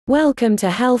Welcome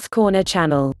to Health Corner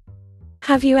channel.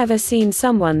 Have you ever seen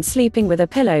someone sleeping with a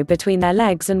pillow between their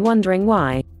legs and wondering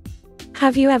why?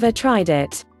 Have you ever tried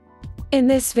it? In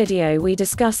this video we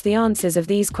discuss the answers of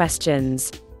these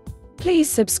questions. Please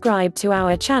subscribe to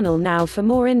our channel now for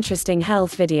more interesting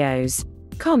health videos.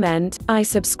 Comment, "I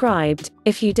subscribed,"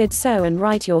 if you did so, and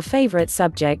write your favorite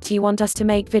subject you want us to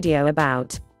make video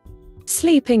about.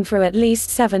 Sleeping for at least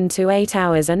 7 to 8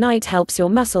 hours a night helps your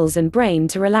muscles and brain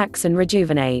to relax and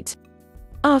rejuvenate.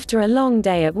 After a long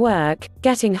day at work,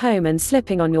 getting home and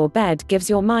slipping on your bed gives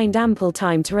your mind ample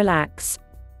time to relax.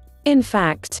 In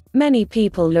fact, many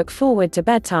people look forward to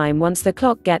bedtime once the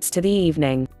clock gets to the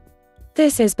evening.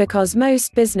 This is because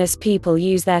most business people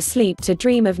use their sleep to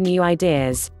dream of new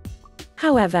ideas.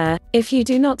 However, if you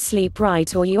do not sleep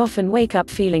right, or you often wake up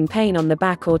feeling pain on the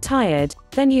back or tired,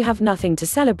 then you have nothing to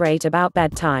celebrate about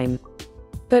bedtime.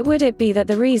 But would it be that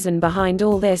the reason behind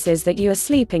all this is that you are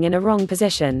sleeping in a wrong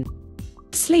position?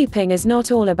 Sleeping is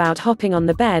not all about hopping on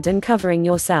the bed and covering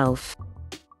yourself.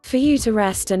 For you to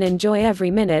rest and enjoy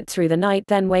every minute through the night,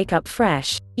 then wake up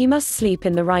fresh, you must sleep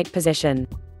in the right position.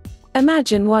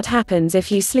 Imagine what happens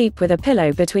if you sleep with a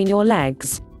pillow between your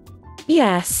legs.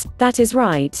 Yes, that is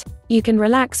right. You can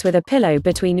relax with a pillow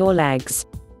between your legs.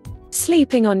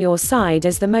 Sleeping on your side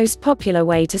is the most popular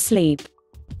way to sleep.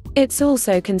 It's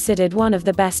also considered one of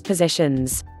the best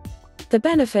positions. The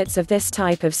benefits of this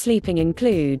type of sleeping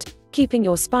include keeping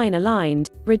your spine aligned,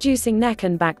 reducing neck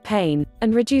and back pain,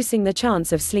 and reducing the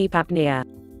chance of sleep apnea.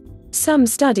 Some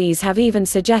studies have even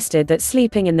suggested that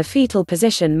sleeping in the fetal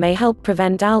position may help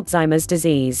prevent Alzheimer's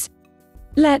disease.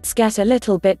 Let's get a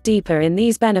little bit deeper in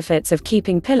these benefits of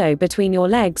keeping pillow between your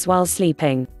legs while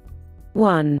sleeping.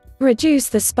 1. Reduce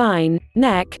the spine,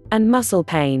 neck, and muscle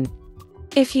pain.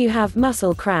 If you have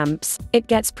muscle cramps, it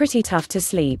gets pretty tough to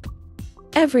sleep.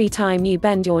 Every time you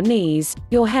bend your knees,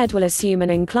 your head will assume an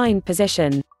inclined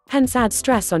position, hence add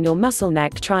stress on your muscle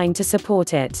neck trying to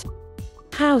support it.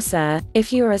 How, sir?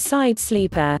 If you are a side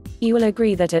sleeper, you will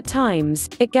agree that at times,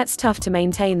 it gets tough to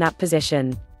maintain that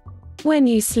position. When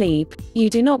you sleep, you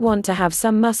do not want to have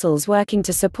some muscles working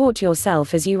to support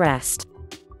yourself as you rest.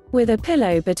 With a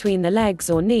pillow between the legs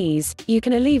or knees, you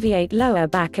can alleviate lower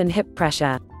back and hip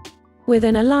pressure. With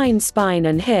an aligned spine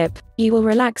and hip, you will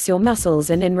relax your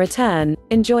muscles and in return,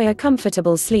 enjoy a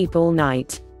comfortable sleep all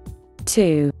night.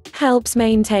 2. Helps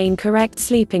maintain correct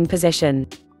sleeping position.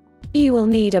 You will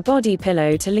need a body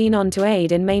pillow to lean on to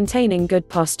aid in maintaining good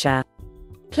posture.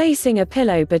 Placing a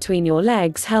pillow between your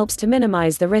legs helps to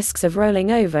minimize the risks of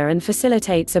rolling over and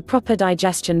facilitates a proper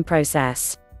digestion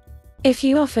process. If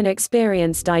you often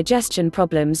experience digestion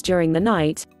problems during the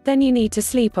night, then you need to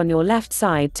sleep on your left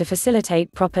side to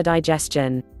facilitate proper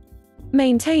digestion.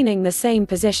 Maintaining the same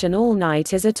position all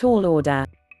night is a tall order.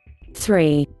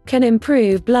 3. Can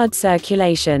improve blood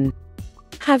circulation.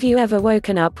 Have you ever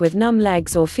woken up with numb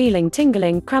legs or feeling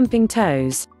tingling, cramping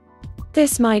toes?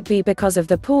 This might be because of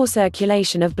the poor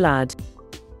circulation of blood.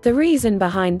 The reason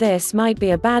behind this might be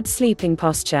a bad sleeping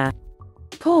posture.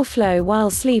 Poor flow while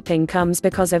sleeping comes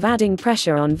because of adding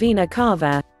pressure on vena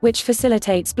cava, which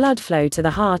facilitates blood flow to the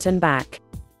heart and back.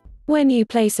 When you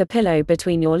place a pillow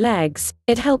between your legs,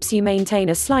 it helps you maintain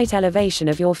a slight elevation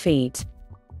of your feet.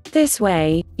 This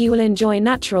way, you will enjoy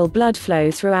natural blood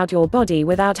flow throughout your body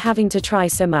without having to try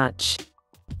so much.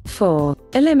 4.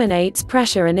 Eliminates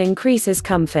pressure and increases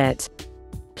comfort.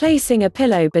 Placing a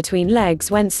pillow between legs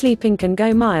when sleeping can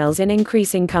go miles in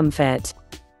increasing comfort.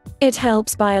 It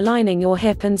helps by aligning your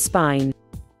hip and spine.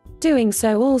 Doing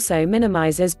so also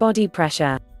minimizes body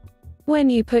pressure. When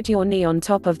you put your knee on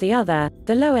top of the other,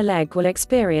 the lower leg will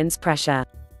experience pressure.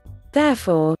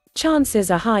 Therefore, chances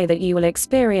are high that you will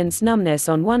experience numbness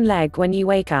on one leg when you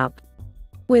wake up.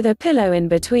 With a pillow in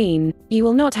between, you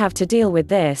will not have to deal with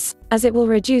this, as it will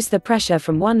reduce the pressure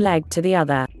from one leg to the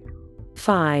other.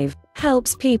 5.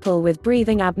 Helps people with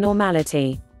breathing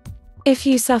abnormality. If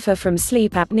you suffer from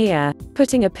sleep apnea,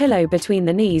 putting a pillow between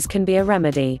the knees can be a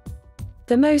remedy.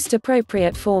 The most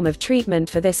appropriate form of treatment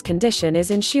for this condition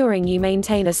is ensuring you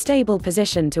maintain a stable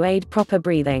position to aid proper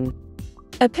breathing.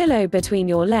 A pillow between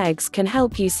your legs can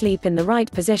help you sleep in the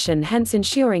right position, hence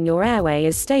ensuring your airway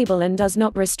is stable and does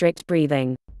not restrict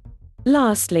breathing.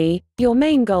 Lastly, your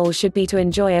main goal should be to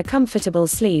enjoy a comfortable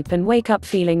sleep and wake up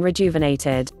feeling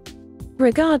rejuvenated.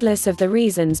 Regardless of the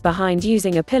reasons behind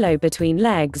using a pillow between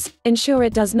legs, ensure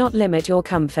it does not limit your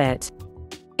comfort.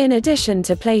 In addition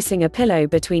to placing a pillow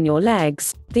between your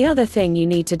legs, the other thing you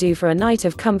need to do for a night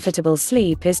of comfortable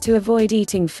sleep is to avoid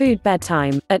eating food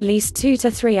bedtime, at least 2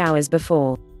 to 3 hours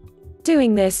before.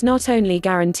 Doing this not only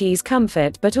guarantees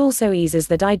comfort but also eases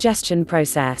the digestion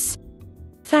process.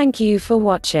 Thank you for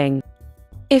watching.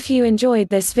 If you enjoyed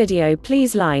this video,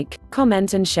 please like,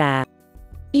 comment and share.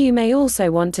 You may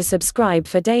also want to subscribe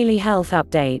for daily health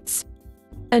updates.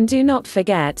 And do not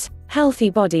forget, healthy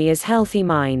body is healthy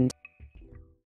mind.